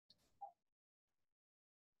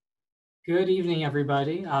Good evening,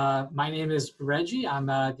 everybody. My name is Reggie. I'm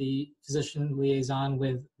the physician liaison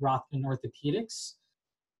with Rothman Orthopedics.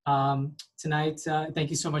 Tonight,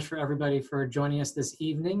 thank you so much for everybody for joining us this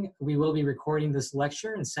evening. We will be recording this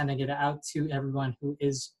lecture and sending it out to everyone who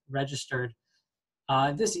is registered.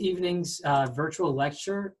 This evening's virtual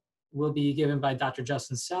lecture will be given by Dr.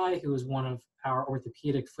 Justin Tsai, who is one of our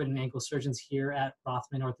orthopedic foot and ankle surgeons here at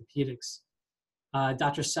Rothman Orthopedics.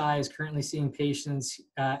 Dr. Tsai is currently seeing patients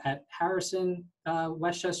at Harrison,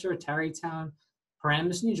 Westchester, Tarrytown,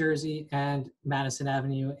 Paramus, New Jersey, and Madison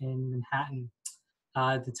Avenue in Manhattan.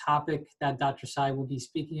 The topic that Dr. Tsai will be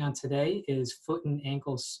speaking on today is foot and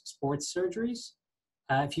ankle sports surgeries.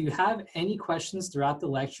 If you have any questions throughout the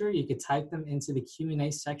lecture, you could type them into the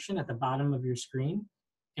Q&A section at the bottom of your screen,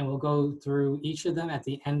 and we'll go through each of them at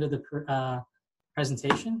the end of the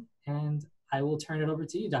presentation, and I will turn it over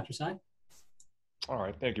to you, Dr. Tsai. All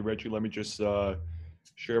right, thank you, Reggie. Let me just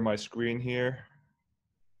share my screen here.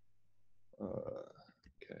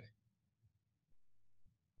 Okay.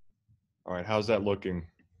 All right, how's that looking?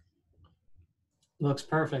 Looks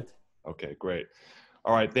perfect. Okay, great.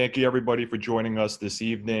 All right, thank you everybody for joining us this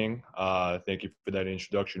evening. Thank you for that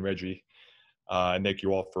introduction, Reggie. And thank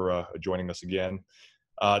you all for joining us again.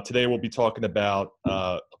 Today we'll be talking about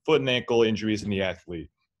foot and ankle injuries in the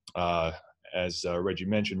athlete. As Reggie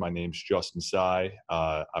mentioned, my name's Justin Tsai.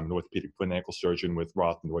 I'm an orthopedic foot and ankle surgeon with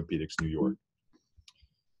Rothman Orthopedics, New York.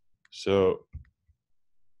 So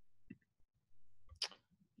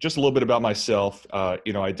just a little bit about myself.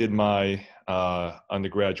 I did my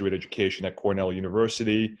undergraduate education at Cornell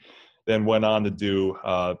University, then went on to do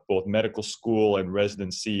both medical school and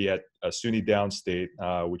residency at SUNY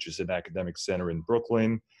Downstate, which is an academic center in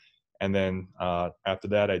Brooklyn. And then after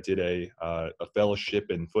that, I did a fellowship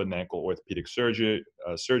in foot and ankle orthopedic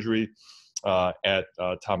surgery at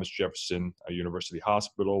Thomas Jefferson University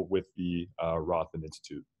Hospital with the Rothman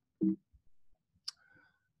Institute.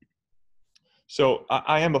 So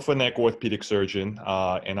I am a foot and ankle orthopedic surgeon,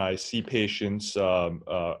 and I see patients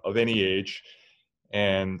of any age,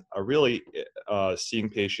 and are really seeing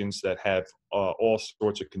patients that have all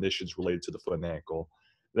sorts of conditions related to the foot and ankle.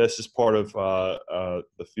 This is part of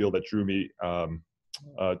the field that drew me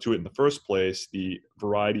to it in the first place, the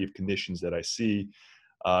variety of conditions that I see.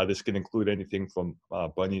 This can include anything from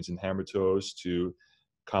bunions and hammer toes to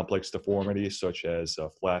complex deformities such as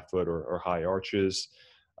flat foot or high arches,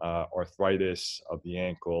 arthritis of the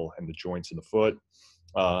ankle and the joints in the foot,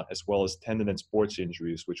 as well as tendon and sports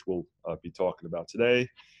injuries, which we'll be talking about today.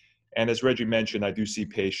 And as Reggie mentioned, I do see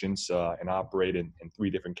patients and operate in 3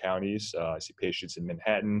 different counties. I see patients in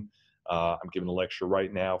Manhattan. I'm giving a lecture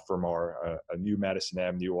right now from our a new Madison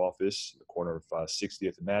Avenue office, the corner of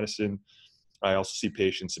 60th and Madison. I also see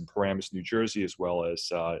patients in Paramus, New Jersey, as well as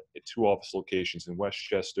 2 office locations in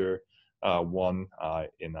Westchester, one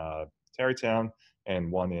in Tarrytown, and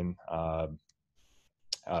one in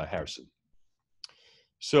Harrison.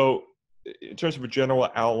 So in terms of a general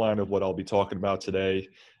outline of what I'll be talking about today,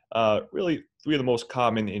 really 3 of the most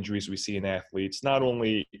common injuries we see in athletes, not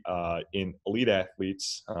only in elite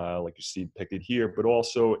athletes, like you see depicted here, but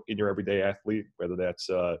also in your everyday athlete, whether that's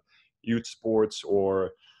youth sports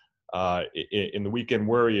or in the weekend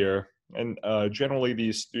warrior. And generally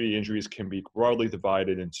these 3 injuries can be broadly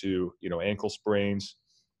divided into, ankle sprains,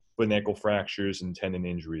 foot and ankle fractures, and tendon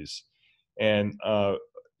injuries. And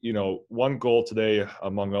one goal today,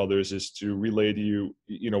 among others, is to relay to you,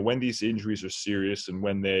 when these injuries are serious and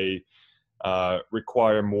when they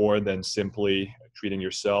require more than simply treating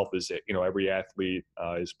yourself, as every athlete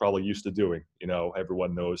is probably used to doing.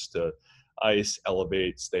 Everyone knows to ice,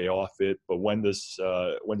 elevate, stay off it. But when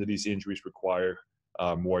do these injuries require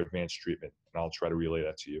more advanced treatment? And I'll try to relay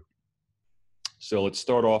that to you. So let's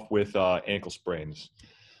start off with ankle sprains.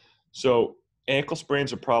 So ankle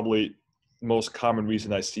sprains are probably the most common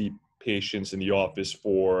reason I see patients in the office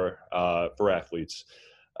for athletes.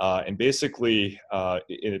 And basically,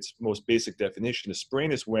 in its most basic definition, a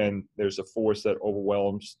sprain is when there's a force that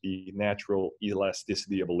overwhelms the natural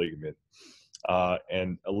elasticity of a ligament.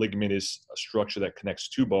 And a ligament is a structure that connects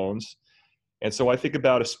 2 bones. And so I think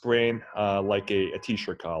about a sprain like a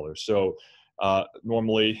t-shirt collar. So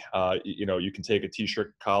normally, you can take a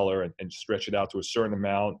t-shirt collar and stretch it out to a certain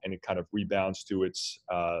amount, and it kind of rebounds to its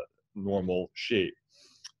normal shape.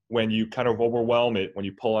 When you kind of overwhelm it, when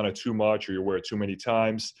you pull on it too much or you wear it too many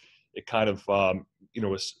times, it kind of,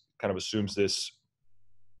 assumes this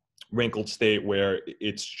wrinkled state where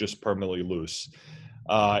it's just permanently loose.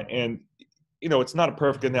 And it's not a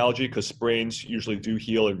perfect analogy because sprains usually do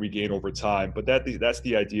heal and regain over time, but that's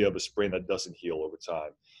the idea of a sprain that doesn't heal over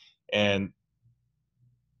time. And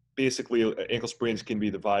basically, ankle sprains can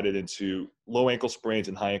be divided into low ankle sprains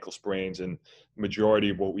and high ankle sprains, and the majority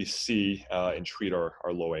of what we see and treat are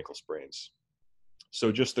low ankle sprains.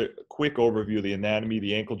 So just a quick overview of the anatomy.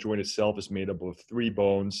 The ankle joint itself is made up of three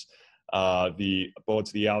bones. The bone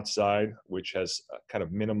to the outside, which has kind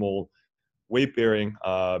of minimal weight-bearing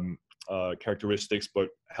characteristics, but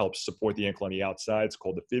helps support the ankle on the outside. It's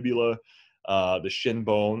called the fibula. The shin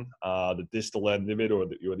bone, the distal end of it, or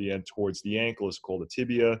the end towards the ankle, is called the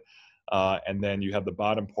tibia. And then you have the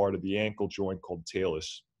bottom part of the ankle joint called the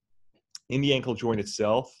talus. In the ankle joint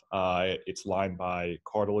itself, it's lined by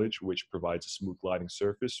cartilage, which provides a smooth gliding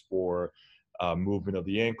surface for movement of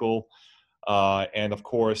the ankle. And of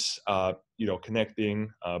course, connecting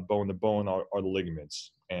bone to bone are the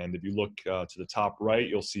ligaments. And if you look to the top right,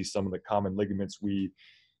 you'll see some of the common ligaments we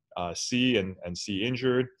see and see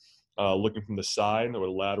injured. Looking from the side or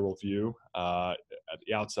the lateral view, at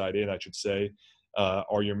the outside in, I should say,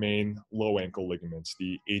 are your main low ankle ligaments,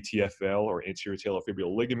 the ATFL or anterior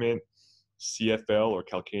talofibular ligament, CFL or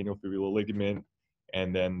calcaneofibular ligament,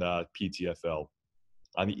 and then PTFL.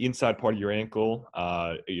 On the inside part of your ankle,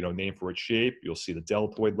 named for its shape, you'll see the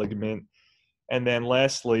deltoid ligament. And then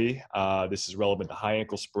lastly, this is relevant to high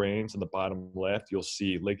ankle sprains. On the bottom left, you'll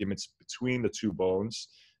see ligaments between the two bones,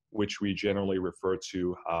 which we generally refer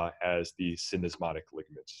to as the syndesmotic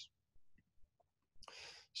ligaments.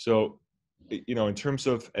 So, in terms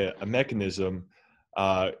of a mechanism,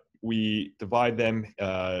 we divide them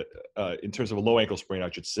in terms of a low ankle sprain, I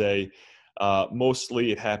should say.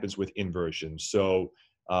 Mostly it happens with inversion. So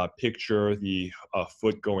picture the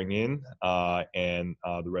foot going in and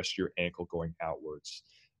the rest of your ankle going outwards.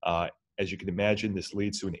 As you can imagine, this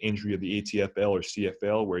leads to an injury of the ATFL or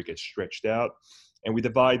CFL where it gets stretched out. And we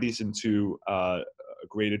divide these into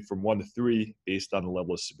graded from 1 to 3 based on the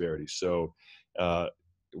level of severity. So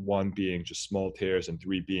 1 being just small tears and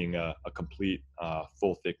 3 being a complete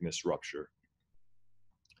full thickness rupture.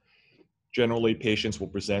 Generally, patients will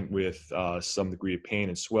present with some degree of pain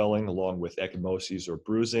and swelling along with ecchymoses or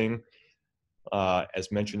bruising.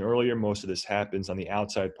 As mentioned earlier, most of this happens on the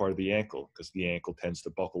outside part of the ankle because the ankle tends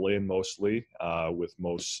to buckle in mostly with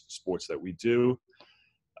most sports that we do.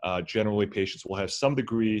 Generally, patients will have some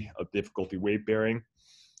degree of difficulty weight bearing.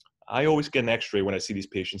 I always get an x-ray when I see these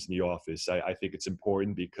patients in the office. I think it's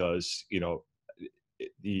important because,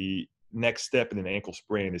 the next step in an ankle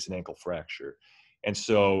sprain is an ankle fracture. And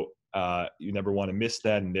so you never want to miss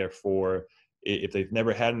that. And therefore, if they've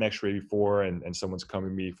never had an x-ray before and someone's coming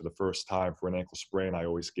to me for the first time for an ankle sprain, I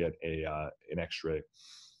always get an x-ray.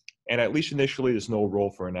 And at least initially, there's no role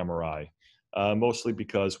for an MRI, mostly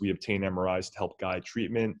because we obtain MRIs to help guide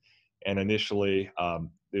treatment. And initially,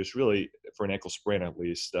 there's really, for an ankle sprain at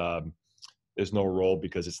least, there's no role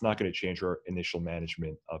because it's not going to change our initial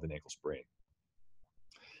management of an ankle sprain.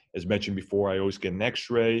 As mentioned before, I always get an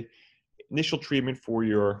x-ray. Initial treatment for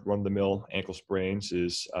your run-of-the-mill ankle sprains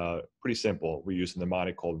is pretty simple. We use a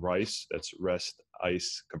mnemonic called RICE. That's rest,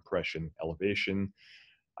 ice, compression, elevation.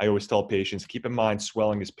 I always tell patients, keep in mind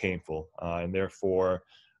swelling is painful. And therefore,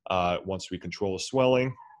 once we control the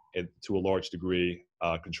swelling, it, to a large degree,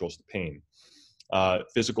 controls the pain.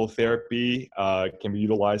 Physical therapy can be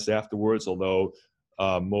utilized afterwards, although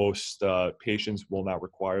most patients will not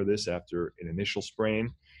require this after an initial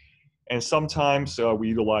sprain. And sometimes we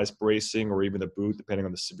utilize bracing or even a boot, depending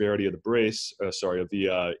on the severity of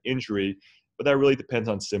the injury. But that really depends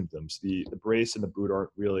on symptoms. The brace and the boot aren't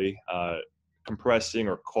really compressing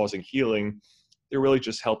or causing healing. They're really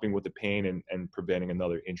just helping with the pain and preventing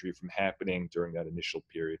another injury from happening during that initial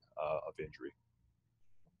period of injury.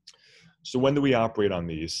 So when do we operate on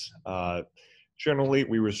these? Generally,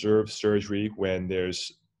 we reserve surgery when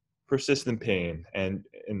there's persistent pain, and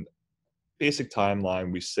in basic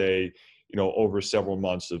timeline, we say, over several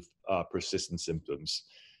months of persistent symptoms.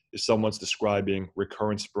 If someone's describing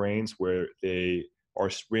recurrent sprains where they are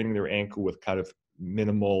spraining their ankle with kind of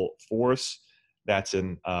minimal force, that's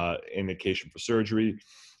an indication for surgery.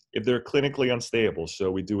 If they're clinically unstable,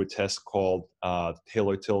 so we do a test called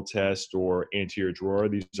Taylor tilt test or anterior drawer.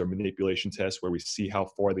 These are manipulation tests where we see how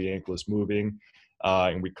far the ankle is moving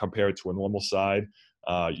and we compare it to a normal side,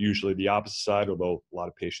 usually the opposite side, although a lot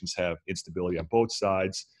of patients have instability on both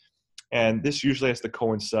sides. And this usually has to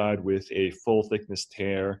coincide with a full thickness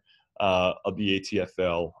tear of the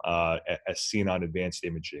ATFL as seen on advanced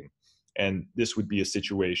imaging. And this would be a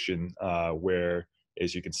situation where,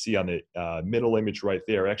 as you can see on the middle image right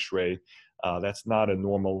there, x-ray, that's not a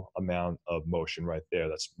normal amount of motion right there.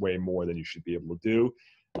 That's way more than you should be able to do.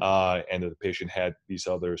 And if the patient had these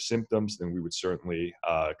other symptoms, then we would certainly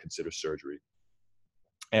consider surgery.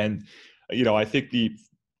 And, I think the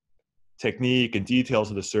technique and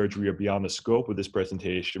details of the surgery are beyond the scope of this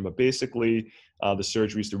presentation, but basically the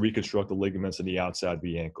surgery is to reconstruct the ligaments on the outside of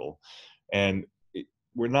the ankle. And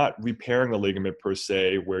we're not repairing the ligament per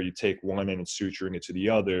se, where you take one end and suturing it to the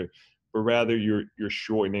other, but rather you're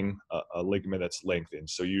shortening a ligament that's lengthened.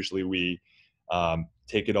 So usually we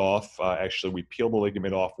take it off. Actually, we peel the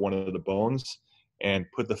ligament off one of the bones and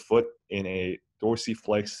put the foot in a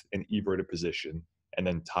dorsiflex and everted position, and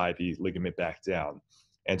then tie the ligament back down.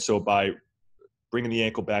 And so by bringing the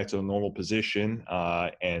ankle back to the normal position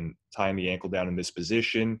and tying the ankle down in this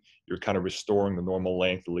position, you're kind of restoring the normal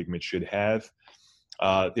length the ligament should have.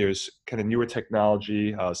 There's kind of newer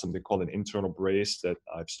technology, something called an internal brace that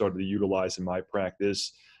I've started to utilize in my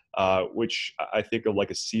practice, which I think of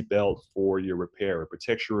like a seatbelt for your repair. It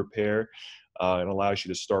protects your repair and allows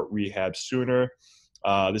you to start rehab sooner.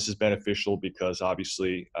 This is beneficial because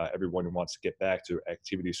obviously everyone wants to get back to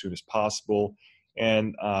activity as soon as possible.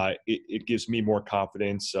 And it gives me more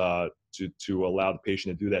confidence to allow the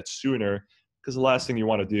patient to do that sooner, because the last thing you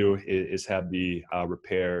want to do is have the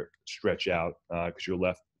repair stretch out because you're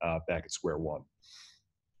left back at square one.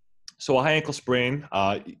 So a high ankle sprain,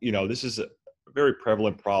 this is a very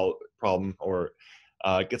prevalent problem, or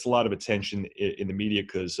gets a lot of attention in the media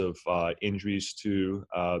because of injuries to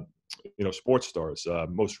sports stars.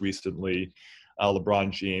 Most recently,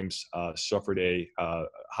 LeBron James suffered a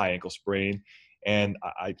high ankle sprain. And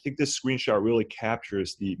I think this screenshot really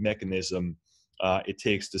captures the mechanism it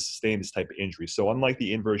takes to sustain this type of injury. So unlike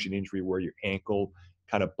the inversion injury where your ankle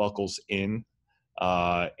kind of buckles in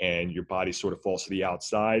and your body sort of falls to the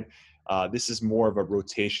outside, this is more of a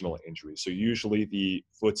rotational injury. So usually the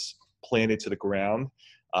foot's planted to the ground,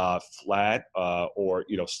 flat or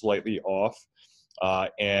slightly off,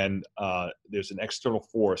 and there's an external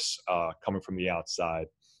force coming from the outside.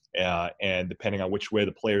 And depending on which way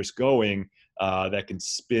the player's going, that can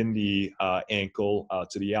spin the ankle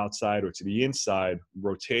to the outside or to the inside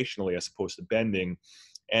rotationally as opposed to bending.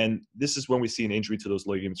 And this is when we see an injury to those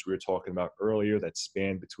ligaments we were talking about earlier that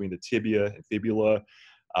span between the tibia and fibula.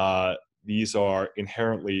 These are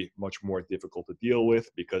inherently much more difficult to deal with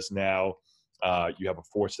because now you have a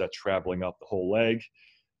force that's traveling up the whole leg.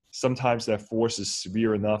 Sometimes that force is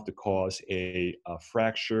severe enough to cause a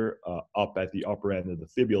fracture up at the upper end of the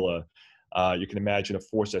fibula. You can imagine a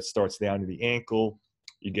force that starts down in the ankle.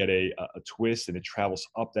 You get a twist and it travels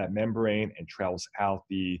up that membrane and travels out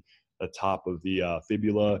the top of the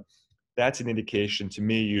fibula. That's an indication to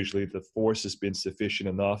me usually the force has been sufficient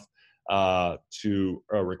enough to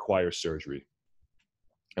require surgery.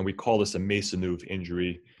 And we call this a Maisonneuve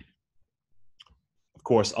injury. Of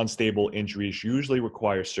course, unstable injuries usually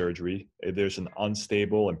require surgery. If there's an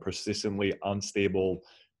unstable and persistently unstable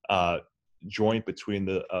joint between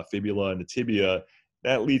the fibula and the tibia,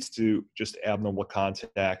 that leads to just abnormal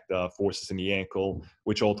contact forces in the ankle,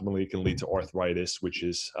 which ultimately can lead to arthritis, which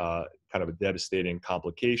is kind of a devastating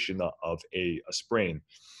complication of a sprain.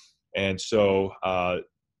 And so,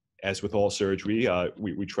 as with all surgery,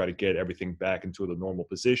 we try to get everything back into the normal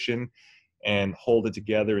position and hold it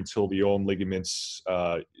together until the own ligaments,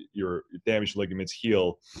 your damaged ligaments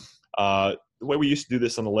heal. The way we used to do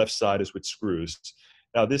this on the left side is with screws.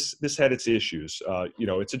 Now this had its issues.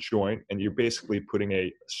 It's a joint and you're basically putting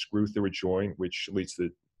a screw through a joint, which leads to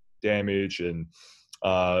damage and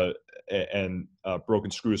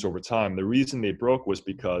broken screws over time. The reason they broke was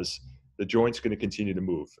because the joint's going to continue to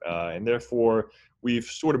move. And therefore, we've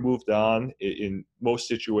sort of moved on in most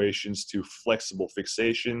situations to flexible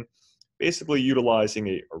fixation, basically utilizing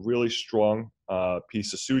a really strong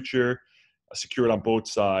piece of suture secured on both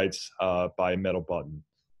sides by a metal button.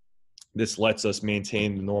 This lets us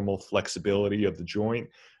maintain the normal flexibility of the joint,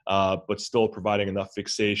 but still providing enough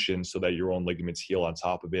fixation so that your own ligaments heal on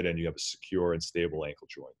top of it and you have a secure and stable ankle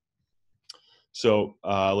joint. So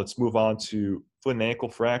let's move on to foot and ankle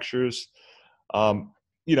fractures.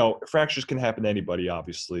 Fractures can happen to anybody,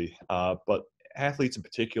 obviously, but athletes in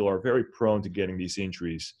particular are very prone to getting these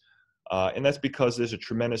injuries. And that's because there's a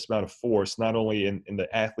tremendous amount of force, not only in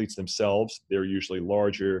the athletes themselves, they're usually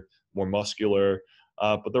larger, more muscular,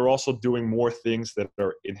 but they're also doing more things that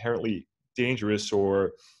are inherently dangerous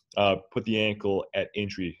or put the ankle at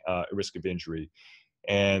risk of injury.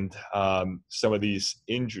 And some of these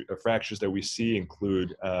fractures that we see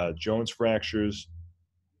include Jones fractures,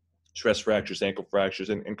 stress fractures, ankle fractures,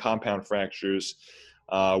 and compound fractures,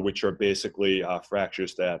 which are basically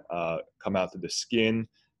fractures that come out through the skin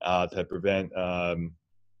that prevent,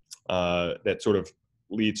 that sort of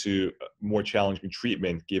lead to more challenging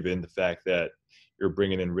treatment given the fact that you're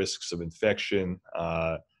bringing in risks of infection,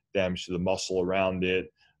 damage to the muscle around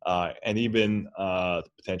it, and even the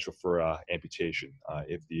potential for amputation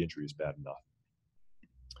if the injury is bad enough.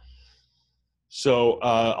 So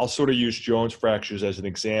I'll sort of use Jones fractures as an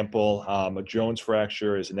example. A Jones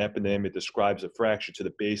fracture is an eponym. It describes a fracture to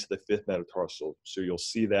the base of the fifth metatarsal. So you'll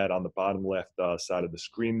see that on the bottom left side of the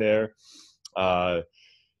screen there. The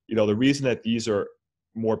reason that these are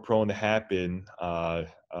more prone to happen of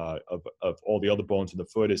all the other bones in the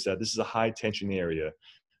foot is that this is a high tension area.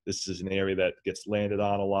 This is an area that gets landed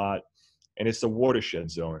on a lot, and it's a watershed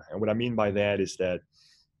zone. And what I mean by that is that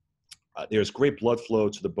there's great blood flow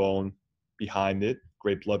to the bone behind it,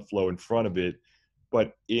 great blood flow in front of it.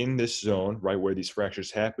 But in this zone, right where these fractures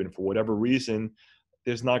happen, for whatever reason,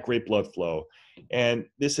 there's not great blood flow. And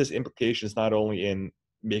this has implications not only in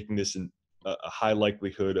making this a high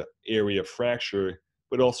likelihood area of fracture,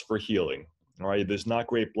 but also for healing. All right, there's not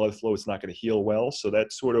great blood flow, it's not going to heal well. So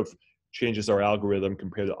that sort of changes our algorithm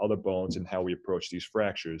compared to other bones and how we approach these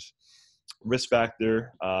fractures. Risk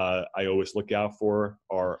factor I always look out for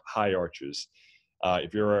are high arches.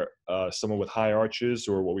 If you're someone with high arches,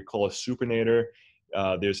 or what we call a supinator,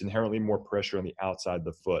 there's inherently more pressure on the outside of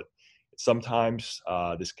the foot. Sometimes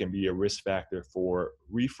this can be a risk factor for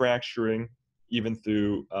refracturing, even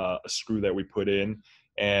through a screw that we put in.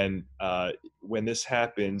 And when this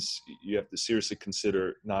happens, you have to seriously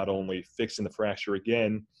consider not only fixing the fracture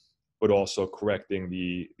again, but also correcting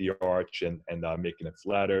the arch and making it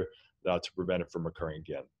flatter to prevent it from occurring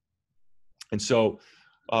again. And so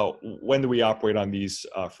when do we operate on these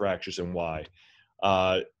fractures, and why?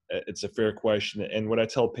 It's a fair question. And what I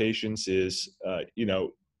tell patients is,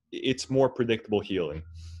 it's more predictable healing.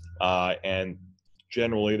 And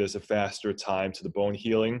generally, there's a faster time to the bone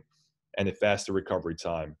healing and a faster recovery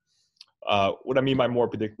time. What I mean by more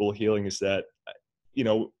predictable healing is that,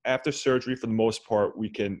 after surgery, for the most part,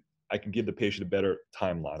 I can give the patient a better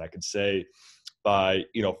timeline. I can say by,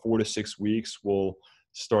 4 to 6 weeks, we'll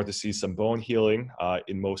start to see some bone healing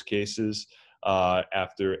in most cases.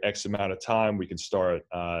 After X amount of time, we can start,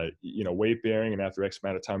 weight bearing, and after X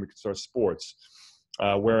amount of time, we can start sports.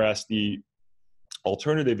 Whereas the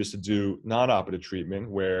alternative is to do non-operative treatment,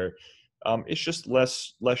 where it's just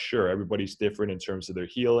less sure. Everybody's different in terms of their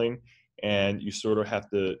healing, and you sort of have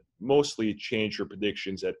to mostly change your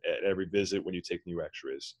predictions at every visit when you take new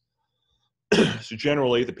X-rays. So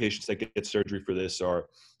generally, the patients that get surgery for this are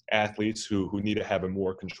athletes who need to have a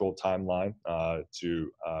more controlled timeline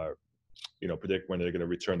to predict when they're going to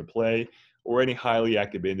return to play, or any highly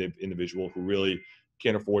active individual who really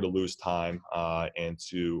can't afford to lose time and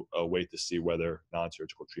to wait to see whether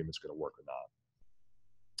non-surgical treatment is going to work or not.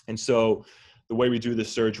 And so the way we do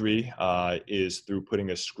this surgery is through putting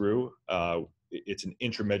a screw. It's an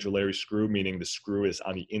intramedullary screw, meaning the screw is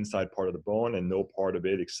on the inside part of the bone, and no part of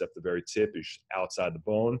it except the very tip is outside the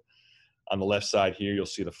bone. On the left side here, you'll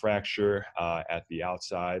see the fracture at the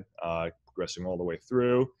outside, progressing all the way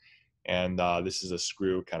through. And this is a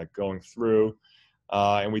screw kind of going through.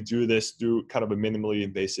 And we do this through kind of a minimally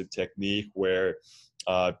invasive technique where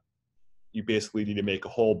you basically need to make a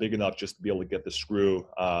hole big enough just to be able to get the screw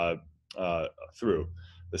through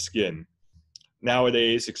the skin.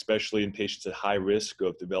 Nowadays, especially in patients at high risk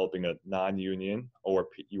of developing a non-union, or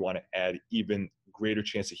you want to add even greater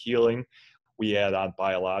chance of healing, we add on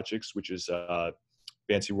biologics, which is a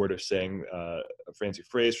fancy word of saying, a fancy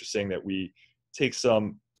phrase for saying that we take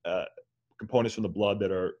some components from the blood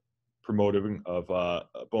that are promotive of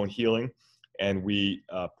bone healing, and we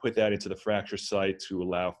put that into the fracture site to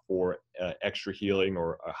allow for extra healing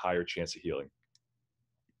or a higher chance of healing.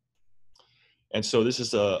 And so this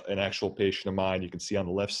is an actual patient of mine. You can see on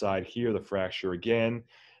the left side here, the fracture again.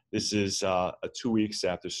 This is 2 weeks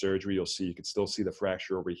after surgery. You can still see the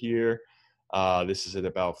fracture over here. This is at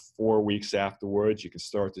about 4 weeks afterwards. You can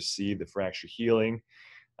start to see the fracture healing,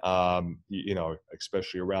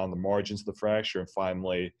 especially around the margins of the fracture. And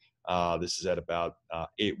finally, this is at about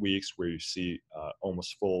 8 weeks, where you see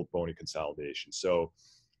almost full bony consolidation. So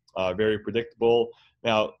very predictable.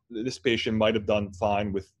 Now, this patient might have done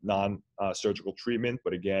fine with non-surgical treatment,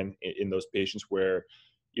 but again, in those patients where,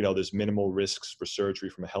 there's minimal risks for surgery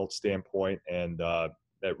from a health standpoint, and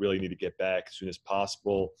that really need to get back as soon as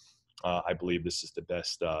possible, I believe this is the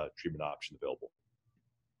best treatment option available.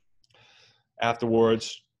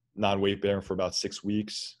 Afterwards, non-weight bearing for about 6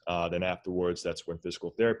 weeks. Then afterwards, that's when physical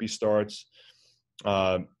therapy starts.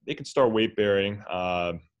 They can start weight bearing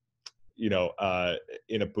in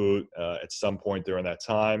a boot at some point during that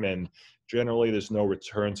time. And generally, there's no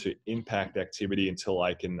return to impact activity until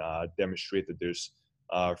I can demonstrate that there's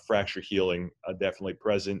fracture healing definitely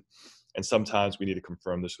present. And sometimes we need to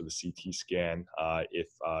confirm this with a CT scan if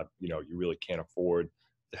you really can't afford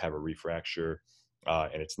to have a refracture.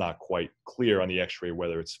 and it's not quite clear on the x-ray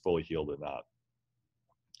whether it's fully healed or not.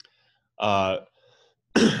 Uh,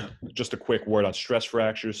 just a quick word on stress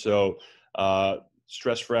fracture. So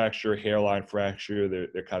stress fracture, hairline fracture,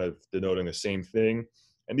 they're kind of denoting the same thing.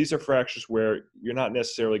 And these are fractures where you're not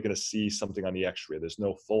necessarily going to see something on the x-ray. There's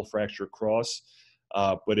no full fracture across,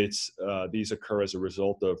 but these occur as a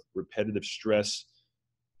result of repetitive stress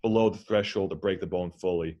below the threshold to break the bone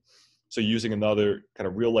fully. So using another kind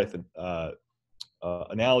of real life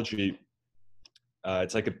analogy,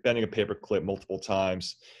 it's like bending a paper clip multiple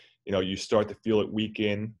times. You start to feel it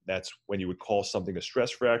weaken. That's when you would call something a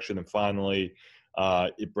stress fracture. And finally,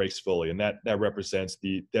 it breaks fully. And that represents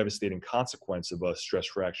the devastating consequence of a stress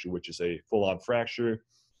fracture, which is a full-on fracture,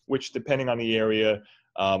 which, depending on the area,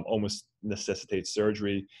 almost necessitates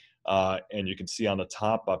surgery. And you can see on the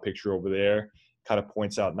top picture over there, kind of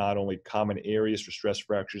points out not only common areas for stress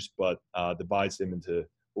fractures, but divides them into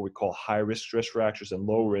what we call high-risk stress fractures and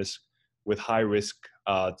low risk, with high risk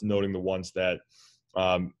denoting the ones that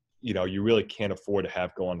you really can't afford to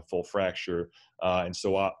have go on the full fracture. And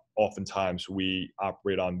so oftentimes we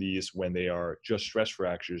operate on these when they are just stress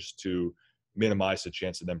fractures to minimize the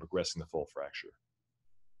chance of them progressing to full fracture.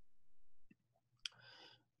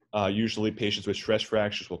 Usually patients with stress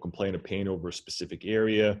fractures will complain of pain over a specific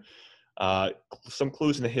area. Some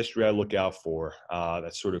clues in the history I look out for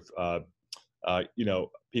that sort of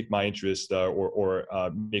pique my interest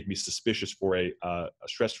or make me suspicious for a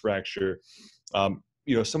stress fracture.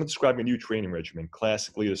 Someone describing a new training regimen.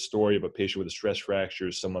 Classically, the story of a patient with a stress fracture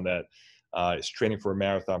is someone that is training for a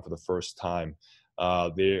marathon for the first time.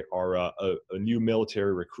 They are a new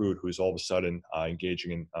military recruit who is all of a sudden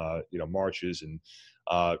engaging in marches and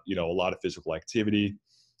a lot of physical activity.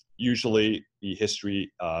 Usually, the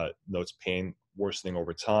history notes pain worsening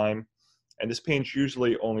over time, and this pain is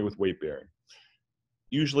usually only with weight bearing.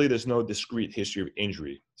 Usually there's no discrete history of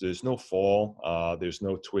injury. There's no fall, there's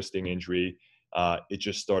no twisting injury. It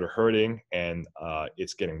just started hurting and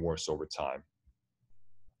it's getting worse over time.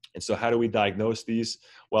 And so how do we diagnose these?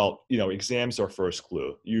 Well, exams are first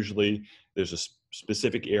clue. Usually there's a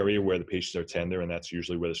specific area where the patients are tender, and that's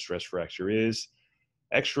usually where the stress fracture is.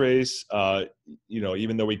 X-rays,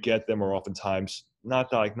 even though we get them, are oftentimes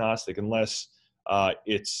not diagnostic unless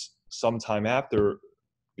it's sometime after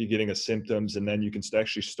beginning of symptoms, and then you can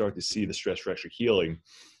actually start to see the stress fracture healing.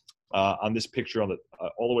 On this picture,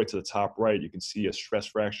 all the way to the top right, you can see a stress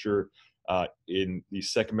fracture in the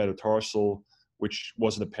second metatarsal, which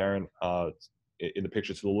wasn't apparent in the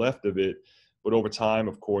picture to the left of it. But over time,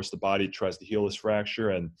 of course, the body tries to heal this fracture,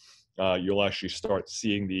 and you'll actually start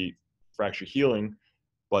seeing the fracture healing,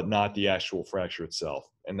 but not the actual fracture itself.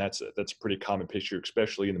 And that's a pretty common picture,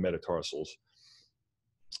 especially in the metatarsals.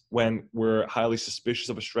 When we're highly suspicious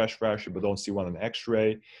of a stress fracture but don't see one on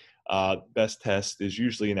x-ray, best test is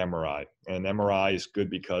usually an MRI. And an MRI is good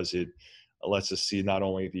because it lets us see not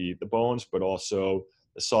only the bones, but also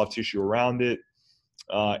the soft tissue around it.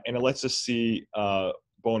 And it lets us see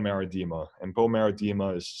bone marrow edema. And bone marrow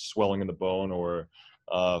edema is swelling in the bone or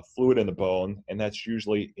fluid in the bone. And that's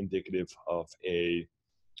usually indicative of a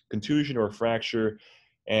contusion or a fracture.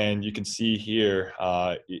 And you can see here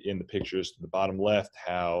in the pictures to the bottom left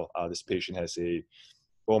how this patient has a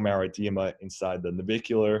bone marrow edema inside the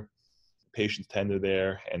navicular. The patient's tender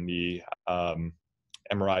there, and the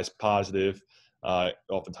MRI is positive.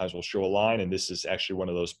 Oftentimes we'll show a line, and this is actually one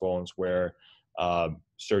of those bones where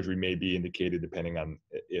surgery may be indicated depending on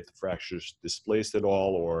if the fracture is displaced at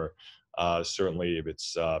all, or certainly if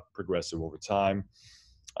it's progressive over time.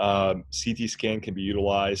 CT scan can be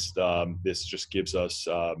utilized. This just gives us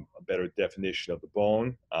a better definition of the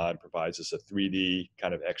bone and provides us a 3D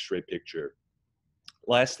kind of x-ray picture.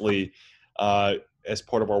 Lastly, as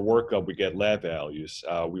part of our workup, we get lab values.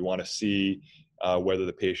 We want to see whether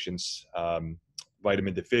the patient's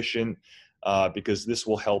vitamin deficient, because this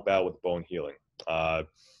will help out with bone healing.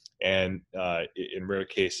 And in rare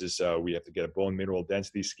cases, we have to get a bone mineral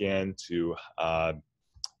density scan to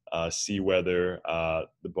see whether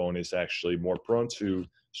the bone is actually more prone to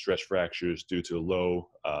stress fractures due to low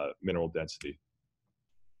mineral density.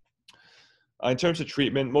 In terms of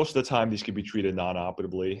treatment, most of the time these can be treated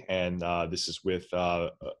non-operatively, and this is with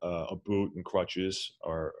a boot and crutches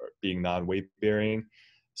or being non-weight bearing.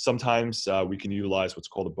 Sometimes we can utilize what's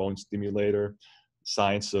called a bone stimulator.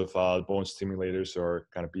 Science of bone stimulators are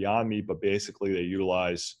kind of beyond me, but basically they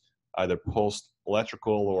utilize either pulsed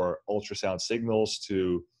electrical or ultrasound signals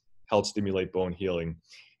to help stimulate bone healing.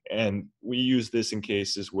 And we use this in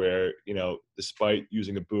cases where, despite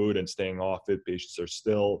using a boot and staying off it, patients are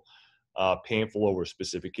still painful over a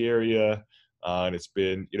specific area, And it's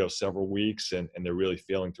been, several weeks, and they're really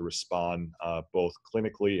failing to respond both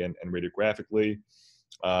clinically and radiographically.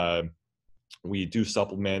 We do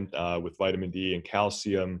supplement with vitamin D and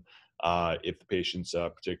calcium if the patient's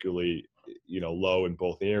particularly, low in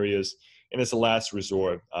both areas. And as a last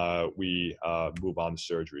resort, we move on to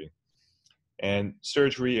surgery. And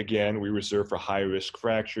surgery, again, we reserve for high-risk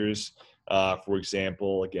fractures. For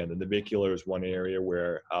example, again, the navicular is one area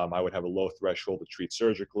where I would have a low threshold to treat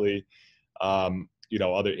surgically.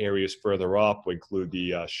 Other areas further up would include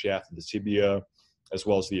the shaft of the tibia, as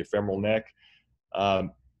well as the ephemeral neck.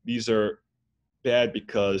 These are bad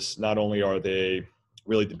because not only are they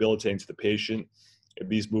really debilitating to the patient, if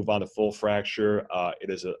these move on to full fracture, it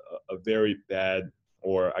is a very bad,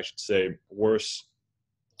 or I should say worse,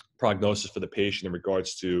 prognosis for the patient in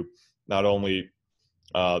regards to not only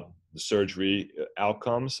the surgery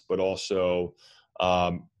outcomes, but also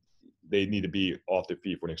they need to be off their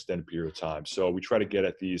feet for an extended period of time. So we try to get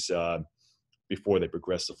at these before they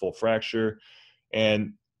progress to full fracture.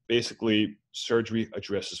 And basically, surgery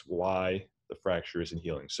addresses why the fracture isn't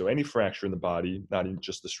healing. So any fracture in the body, not even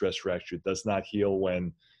just the stress fracture, does not heal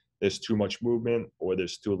when there's too much movement or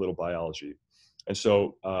there's too little biology. And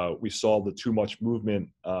so we solve the too much movement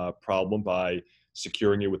problem by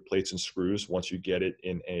securing it with plates and screws once you get it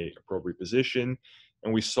in an appropriate position.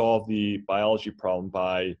 And we solve the biology problem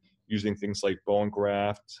by using things like bone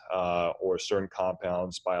graft or certain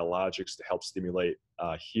compounds, biologics, to help stimulate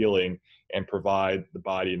healing and provide the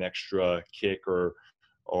body an extra kick or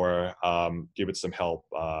give it some help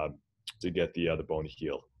to get the bone to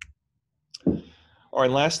heal. All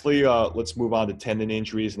right, lastly, let's move on to tendon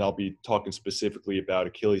injuries, and I'll be talking specifically about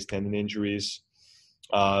Achilles tendon injuries.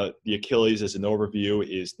 The Achilles, as an overview,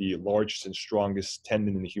 is the largest and strongest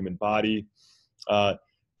tendon in the human body.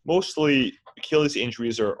 Mostly, Achilles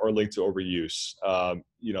injuries are linked to overuse.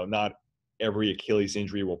 Not every Achilles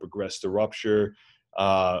injury will progress to rupture,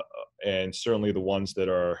 and certainly the ones that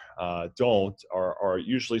don't are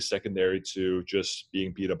usually secondary to just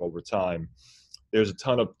being beat up over time. There's a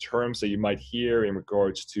ton of terms that you might hear in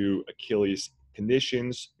regards to Achilles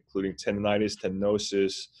conditions, including tendinitis,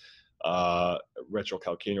 tendinosis,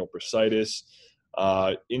 retrocalcaneal bursitis.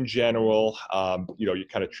 In general, you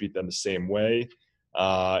kind of treat them the same way.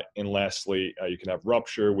 And lastly, you can have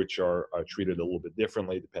rupture, which are treated a little bit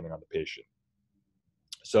differently depending on the patient.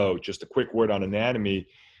 So just a quick word on anatomy.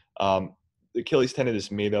 The Achilles tendon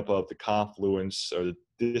is made up of the confluence, or the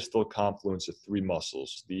distal confluence, of three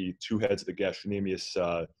muscles: the two heads of the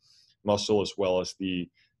gastrocnemius muscle, as well as the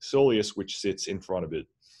soleus, which sits in front of it.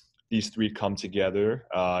 These three come together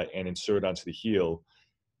and insert onto the heel.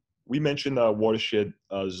 We mentioned the watershed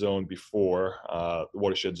zone before, for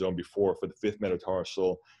the fifth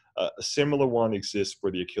metatarsal. A similar one exists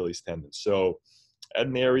for the Achilles tendon. So at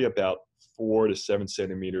an area about 4 to 7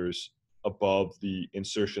 centimeters above the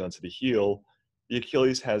insertion onto the heel, the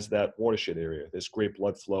Achilles has that watershed area. There's great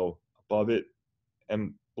blood flow above it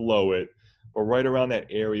and below it, but right around that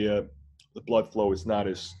area, the blood flow is not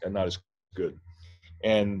as good.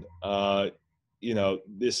 And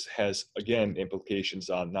this has, again, implications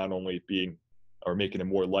on not only making it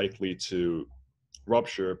more likely to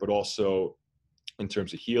rupture, but also in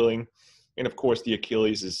terms of healing. And of course, the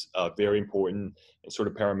Achilles is very important and sort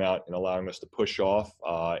of paramount in allowing us to push off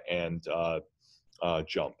and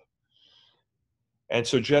jump. And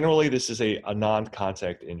so generally, this is a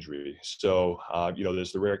non-contact injury. So,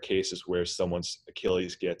 there's the rare cases where someone's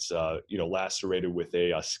Achilles gets, lacerated with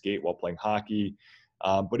a skate while playing hockey.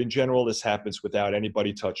 But in general, this happens without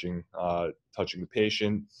anybody touching the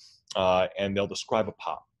patient, and they'll describe a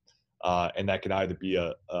pop. And that can either be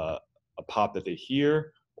a pop that they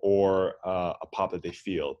hear or a pop that they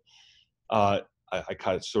feel. I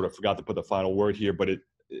kind of sort of forgot to put the final word here, but a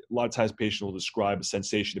lot of times patients will describe a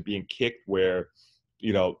sensation of being kicked where,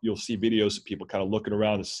 you'll see videos of people kind of looking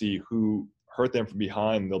around to see who hurt them from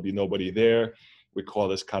behind, and there'll be nobody there. We call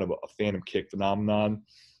this kind of a phantom kick phenomenon.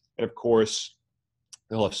 And of course,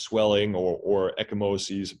 they'll have swelling or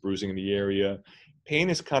ecchymoses, bruising in the area. Pain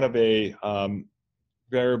is kind of a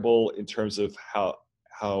variable in terms of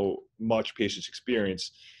how much patients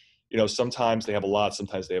experience. Sometimes they have a lot,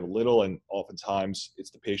 sometimes they have a little, and oftentimes it's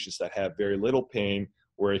the patients that have very little pain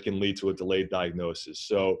where it can lead to a delayed diagnosis.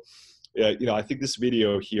 So, I think this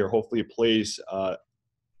video here, hopefully it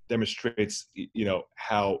demonstrates,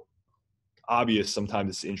 how obvious sometimes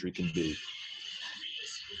this injury can be.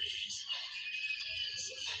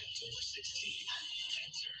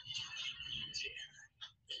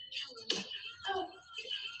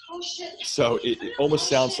 So it almost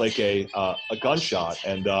sounds like a gunshot.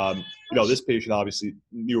 And, this patient obviously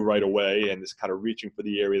knew right away and is kind of reaching for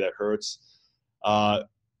the area that hurts.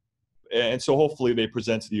 And so hopefully they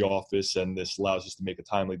present to the office, and this allows us to make a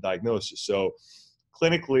timely diagnosis. So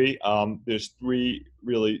clinically, there's three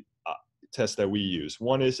really tests that we use.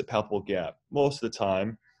 One is a palpable gap. Most of the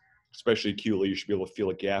time, especially acutely, you should be able to feel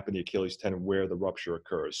a gap in the Achilles tendon where the rupture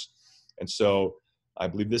occurs. And so I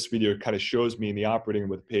believe this video kind of shows me in the operating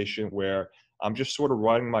room with a patient where I'm just sort of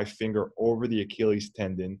running my finger over the Achilles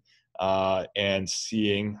tendon and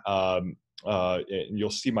seeing, and you'll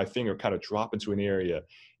see my finger kind of drop into an area.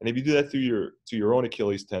 And if you do that to your own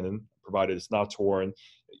Achilles tendon, provided it's not torn,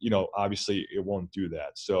 obviously it won't do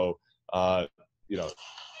that. So,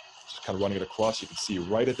 just kind of running it across, you can see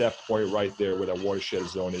right at that point right there where that watershed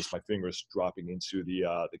zone is, my finger is dropping into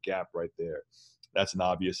the gap right there. That's an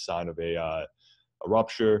obvious sign of a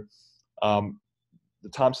rupture. The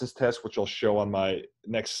Thompson's test, which I'll show on my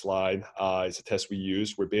next slide, is a test we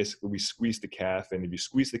use where basically we squeeze the calf, and if you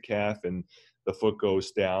squeeze the calf and the foot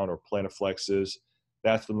goes down or plantar flexes,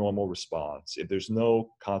 that's the normal response. If there's no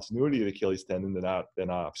continuity of the Achilles tendon, then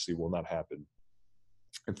obviously will not happen.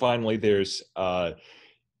 And finally, there's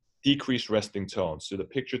decreased resting tone. So the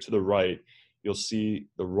picture to the right, you'll see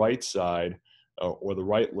the right side or the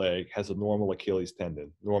right leg has a normal Achilles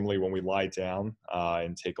tendon. Normally when we lie down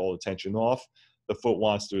and take all the tension off, the foot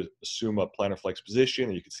wants to assume a plantar flex position,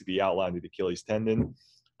 and you can see the outline of the Achilles tendon.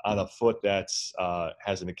 On a foot that's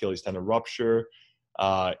has an Achilles tendon rupture,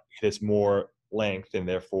 it has more length, and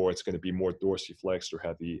therefore it's going to be more dorsiflexed or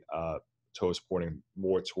have the toes pointing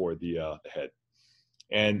more toward the head.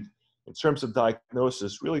 And in terms of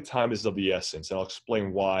diagnosis, really time is of the essence. And I'll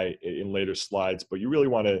explain why in later slides, but you really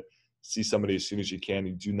want to see somebody as soon as you can.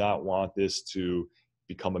 You do not want this to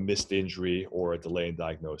become a missed injury or a delay in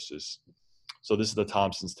diagnosis. So this is the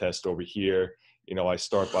Thompson's test over here. I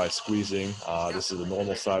start by squeezing. This is the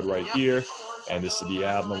normal side right here, and this is the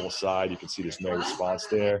abnormal side. You can see there's no response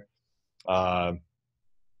there. And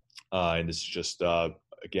this is just,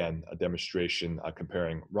 again, a demonstration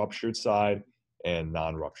comparing ruptured side and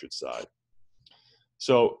non-ruptured side.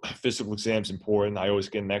 So physical exam is important. I always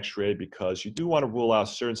get an x-ray because you do want to rule out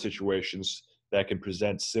certain situations that can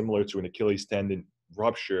present similar to an Achilles tendon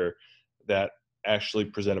rupture that actually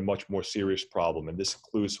present a much more serious problem. And this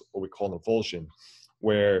includes what we call an avulsion,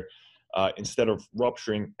 where instead of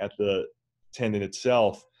rupturing at the tendon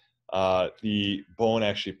itself, the bone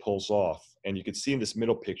actually pulls off. And you can see in this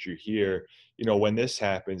middle picture here, when this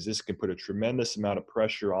happens, this can put a tremendous amount of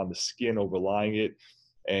pressure on the skin overlying it,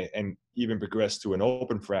 and even progress to an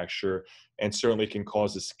open fracture, and certainly can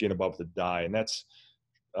cause the skin above to die. And that's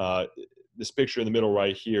this picture in the middle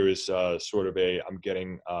right here is sort of I'm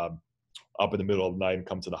getting up in the middle of the night and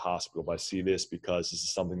come to the hospital. But I see this because this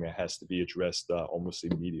is something that has to be addressed almost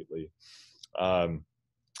immediately.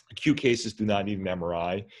 Acute cases do not need an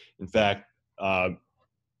MRI. In fact,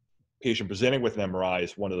 patient presenting with an MRI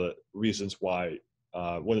is one of the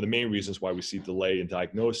main reasons why we see delay in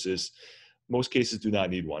diagnosis. Most cases do not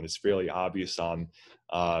need one. It's fairly obvious on,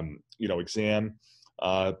 exam.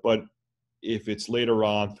 But if it's later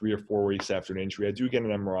on, 3 or 4 weeks after an injury, I do get an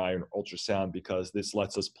MRI and ultrasound because this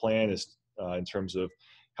lets us plan in terms of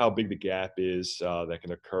how big the gap is that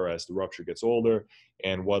can occur as the rupture gets older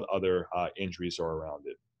and what other injuries are around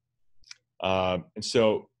it. And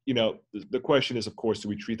so, the question is, of course, do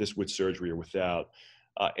we treat this with surgery or without?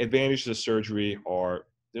 Advantages of surgery are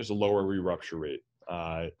there's a lower re-rupture rate.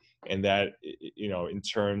 And that, in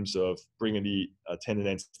terms of bringing the tendon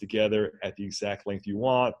ends together at the exact length you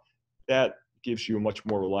want, that gives you a much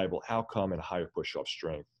more reliable outcome and a higher push-off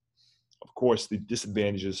strength. Of course, the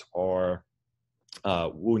disadvantages are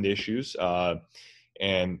wound issues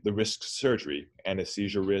and the risks of surgery,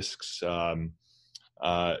 anesthesia risks,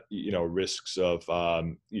 risks of,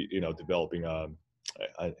 developing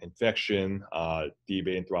an infection,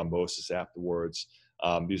 deviating thrombosis afterwards.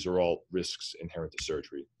 These are all risks inherent to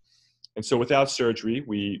surgery. And so without surgery,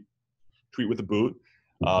 we treat with a boot.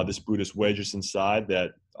 This boot is wedges inside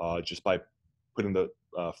that just by putting the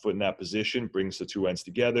foot in that position brings the two ends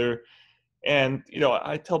together. And,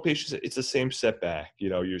 I tell patients it's the same setback.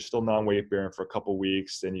 You're still non-weight bearing for a couple of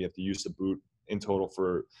weeks, then you have to use the boot in total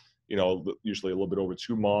for, usually a little bit over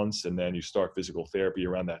 2 months, and then you start physical therapy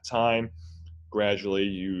around that time. Gradually,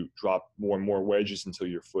 you drop more and more wedges until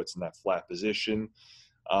your foot's in that flat position.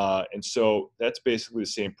 And so that's basically the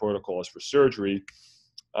same protocol as for surgery.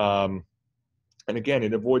 And again,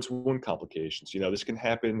 it avoids wound complications. This can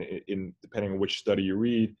happen in depending on which study you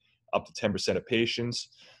read, up to 10% of patients.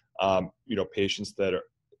 Patients that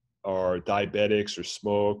are diabetics or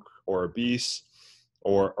smoke or obese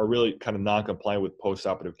or are really kind of non-compliant with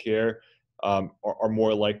post-operative care are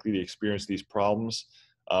more likely to experience these problems.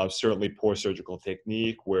 Certainly poor surgical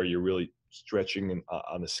technique where you're really stretching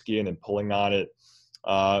on the skin and pulling on it.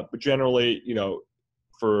 But generally,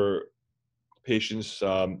 for patients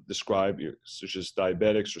described, such as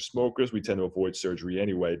diabetics or smokers, we tend to avoid surgery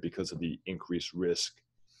anyway because of the increased risk.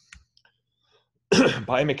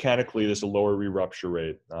 Biomechanically, there's a lower re-rupture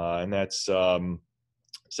rate, and that's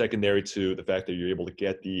secondary to the fact that you're able to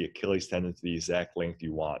get the Achilles tendon to the exact length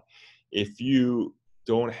you want. If you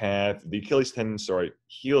don't have the Achilles tendon,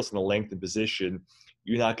 heals in a length and position,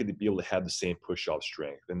 you're not going to be able to have the same push-off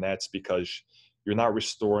strength, and that's because you're not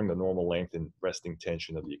restoring the normal length and resting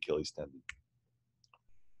tension of the Achilles tendon.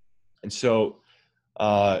 And so,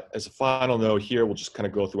 as a final note here, we'll just kind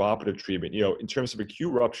of go through operative treatment. In terms of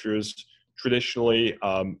acute ruptures, traditionally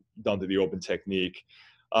done to the open technique.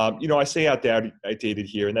 I say outdated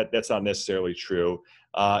here, and that's not necessarily true.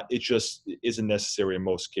 It just isn't necessary in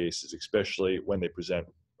most cases, especially when they present,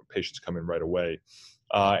 patients come in right away.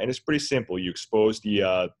 And it's pretty simple. You expose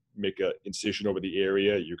make an incision over the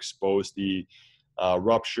area, you expose the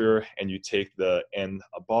rupture, and you take the end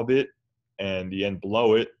above it and the end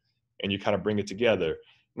below it, and you kind of bring it together.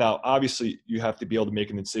 Now, obviously, you have to be able to make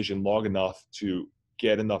an incision long enough to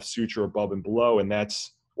get enough suture above and below, and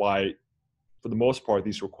that's why, for the most part,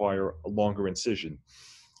 these require a longer incision.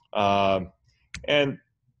 And,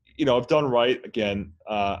 if done right, again,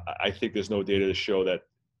 I think there's no data to show that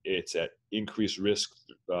it's at increased risk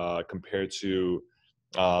compared to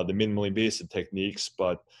the minimally invasive techniques,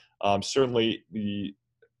 but certainly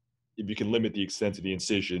if you can limit the extent of the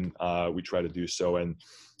incision, we try to do so. And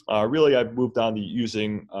really, I've moved on to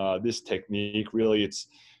using this technique. Really, it's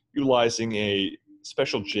utilizing a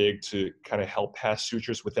special jig to kind of help pass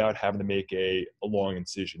sutures without having to make a long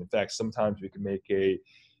incision. In fact, sometimes we can make a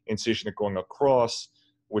incision going across,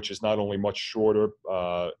 which is not only much shorter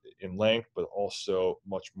in length, but also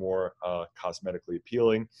much more cosmetically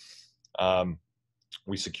appealing.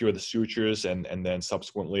 We secure the sutures and then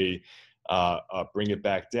subsequently bring it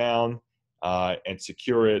back down and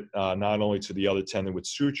secure it not only to the other tendon with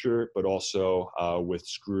suture, but also with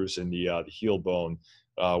screws in the heel bone,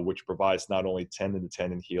 which provides not only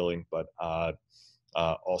tendon-to-tendon healing, but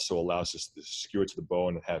also allows us to secure to the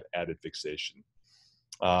bone and have added fixation.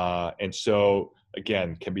 And so,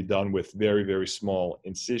 again, can be done with very, very small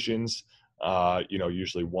incisions,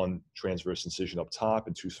 usually one transverse incision up top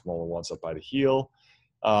and two smaller ones up by the heel.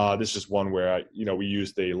 This is one where, we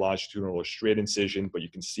used a longitudinal or straight incision, but you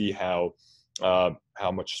can see how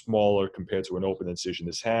much smaller compared to an open incision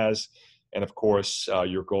this has. And of course,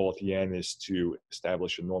 your goal at the end is to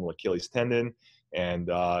establish a normal Achilles tendon. And,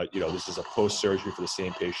 this is a post-surgery for the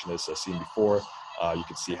same patient as seen before. You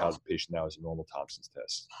can see how the patient now has a normal Thompson's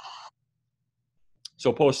test.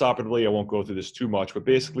 So post-operatively, I won't go through this too much, but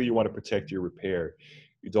basically you want to protect your repair.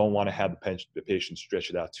 You don't want to have the patient stretch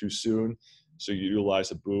it out too soon. So you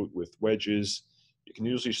utilize a boot with wedges. You can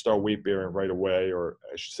usually start weight bearing right away, or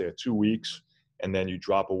I should say at 2 weeks. And then you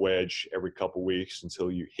drop a wedge every couple weeks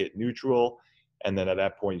until you hit neutral. And then at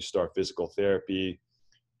that point, you start physical therapy.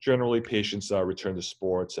 Generally, patients return to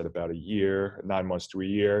sports at about a year, 9 months to a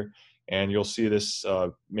year. And you'll see this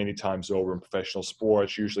many times over in professional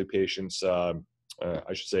sports. Usually patients,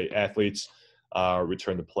 athletes,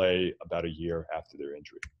 return to play about a year after their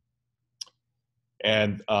injury.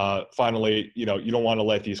 And finally, you don't want to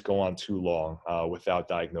let these go on too long without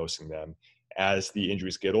diagnosing them. As the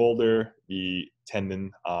injuries get older, the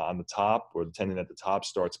tendon on the top, or the tendon at the top,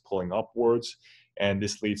 starts pulling upwards, and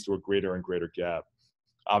this leads to a greater and greater gap.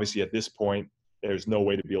 Obviously, at this point, there's no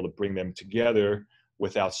way to be able to bring them together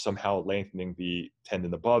without somehow lengthening the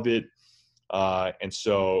tendon above it. And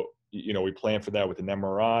so, we plan for that with an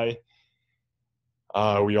MRI.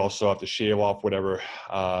 We also have to shave off whatever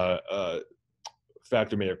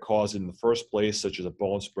factor may have caused it in the first place, such as a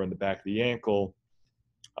bone spur in the back of the ankle.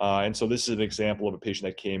 And so this is an example of a patient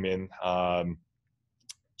that came in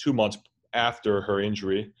 2 months after her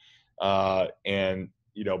injury. And,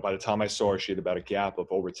 by the time I saw her, she had about a gap of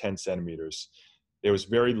over 10 centimeters. There was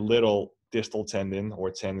very little distal tendon or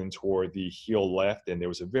tendon toward the heel left, and there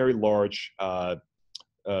was a very large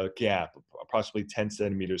gap, approximately 10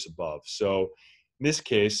 centimeters above. So in this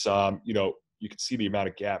case, you can see the amount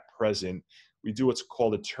of gap present. We do what's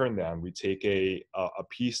called a turn down. We take a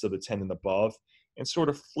piece of the tendon above and sort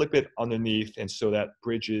of flip it underneath, and so that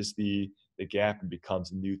bridges the gap and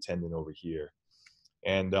becomes a new tendon over here.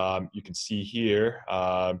 And you can see here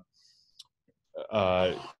on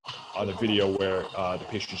the video where the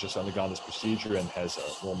patient's just undergone this procedure and has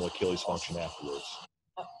a normal Achilles function afterwards.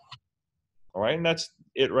 All right, and that's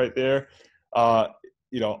it right there.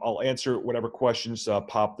 I'll answer whatever questions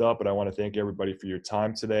popped up, but I want to thank everybody for your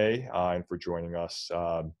time today and for joining us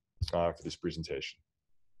for this presentation.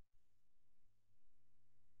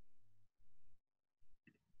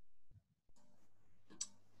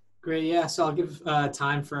 Great. Yeah. So I'll give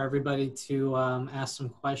time for everybody to ask some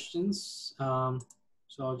questions. So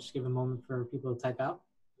I'll just give a moment for people to type out.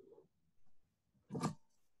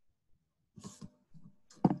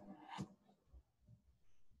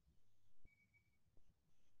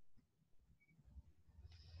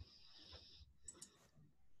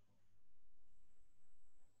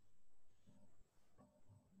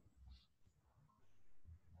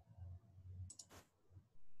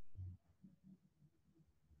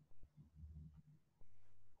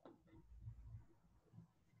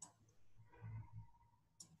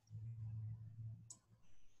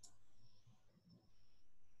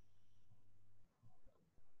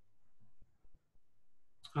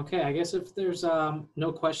 Okay. I guess if there's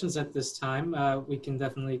no questions at this time, we can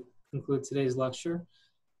definitely conclude today's lecture.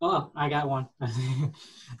 Oh, I got one.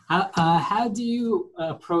 How do you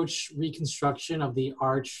approach reconstruction of the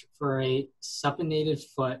arch for a supinated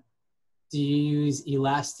foot? Do you use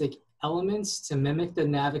elastic elements to mimic the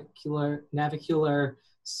navicular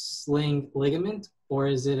sling ligament, or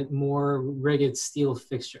is it more rigid steel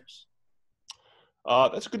fixtures?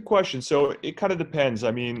 That's a good question. So it kind of depends.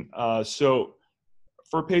 I mean, so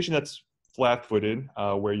for a patient that's flat-footed,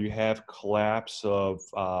 where you have collapse of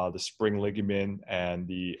the spring ligament and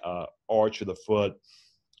the arch of the foot,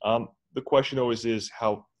 the question always is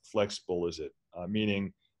how flexible is it?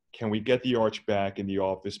 Meaning, can we get the arch back in the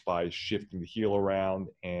office by shifting the heel around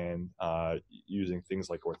and using things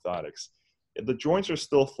like orthotics? If the joints are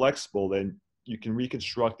still flexible, then you can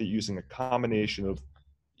reconstruct it using a combination of,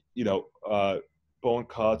 you know, bone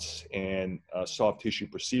cuts and soft tissue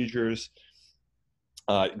procedures.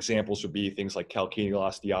 Examples would be things like calcaneal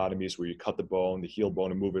osteotomies, where you cut the bone, the heel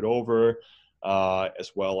bone, and move it over,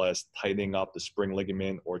 as well as tightening up the spring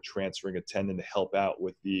ligament or transferring a tendon to help out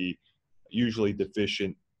with the usually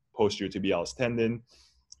deficient posterior tibialis tendon.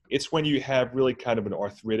 It's when you have really kind of an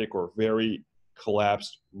arthritic or very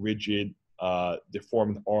collapsed, rigid,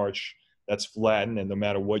 deformed arch that's flattened, and no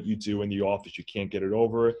matter what you do in the office, you can't get it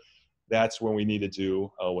over. That's when we need to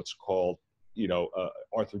do what's called,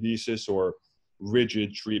 arthrodesis, or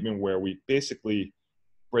rigid treatment, where we basically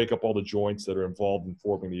break up all the joints that are involved in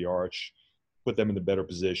forming the arch, put them in a better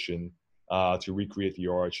position to recreate the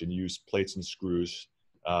arch, and use plates and screws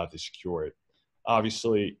to secure it.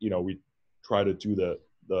 Obviously, we try to do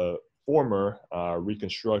the former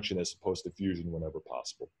reconstruction as opposed to fusion whenever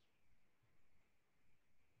possible.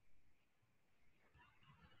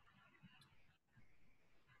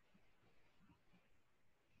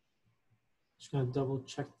 Just gonna double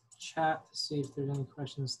check the chat to see if there's any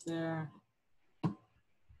questions there.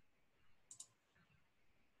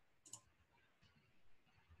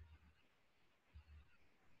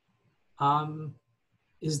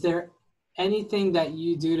 Is there anything that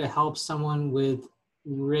you do to help someone with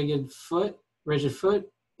rigid foot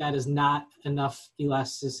that is not enough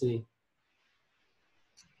elasticity?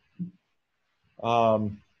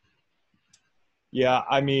 Yeah,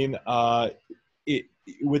 I mean,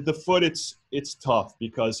 with the foot, it's tough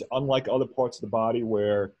because unlike other parts of the body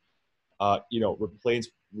where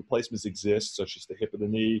replacements exist, such as the hip or the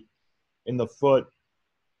knee, in the foot,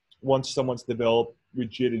 once someone's developed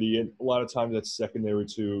rigidity, and a lot of times that's secondary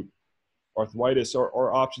to arthritis,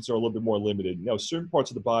 our options are a little bit more limited. Certain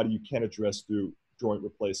parts of the body you can address through joint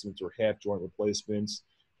replacements or half joint replacements.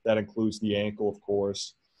 That includes the ankle, of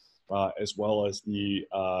course, as well as the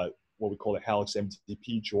what we call the hallux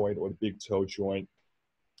MTP joint, or the big toe joint.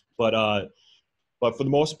 But for the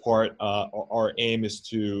most part, our aim is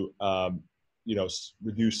to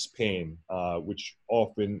reduce pain, which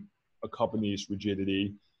often accompanies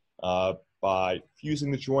rigidity, by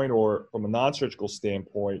fusing the joint, or from a non-surgical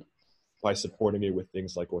standpoint, by supporting it with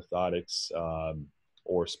things like orthotics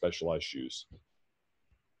or specialized shoes.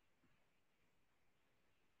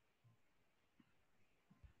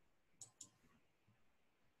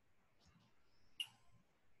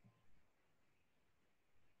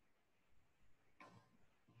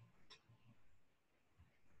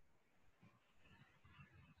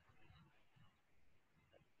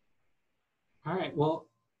 All right. Well,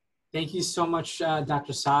 thank you so much,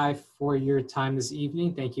 Dr. Tsai, for your time this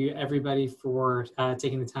evening. Thank you, everybody, for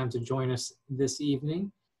taking the time to join us this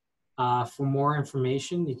evening. For more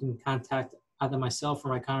information, you can contact either myself or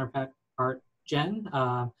my counterpart, Jen,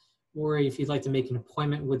 or if you'd like to make an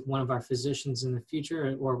appointment with one of our physicians in the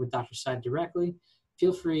future, or with Dr. Tsai directly,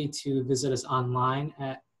 feel free to visit us online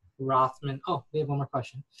at Rothman. Oh, we have one more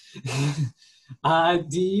question.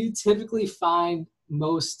 Do you typically find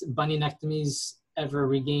most bunionectomies ever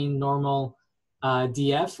regain normal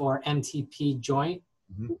DF or MTP joint?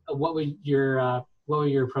 Mm-hmm. What would your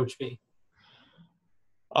approach be?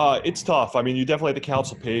 It's tough. I mean, you definitely have to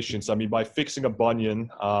counsel patients. I mean, by fixing a bunion,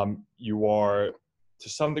 you are to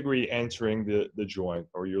some degree entering the joint,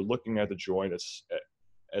 or you're looking at the joint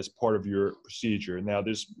as part of your procedure. Now,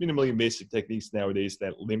 there's minimally invasive techniques nowadays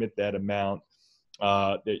that limit that amount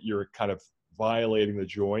that you're kind of violating the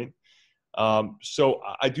joint. So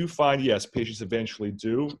I do find, yes, patients eventually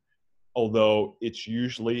do, although it's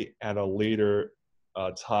usually at a later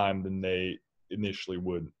time than they initially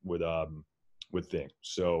would think.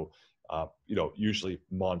 So, usually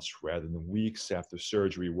months rather than weeks after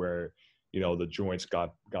surgery, where the joints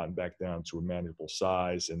gotten back down to a manageable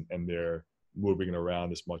size, and they're moving it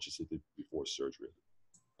around as much as they did before surgery.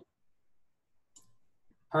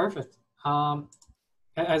 Perfect.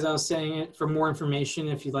 As I was saying, for more information,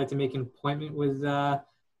 if you'd like to make an appointment with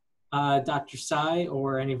Dr. Tsai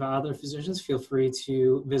or any of our other physicians, feel free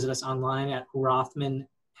to visit us online at rothmanny.com,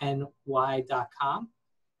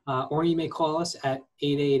 or you may call us at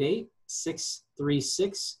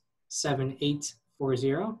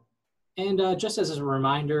 888-636-7840. And just as a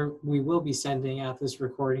reminder, we will be sending out this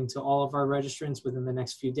recording to all of our registrants within the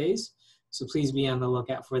next few days, so please be on the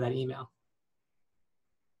lookout for that email.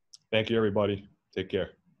 Thank you, everybody. Take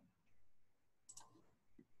care.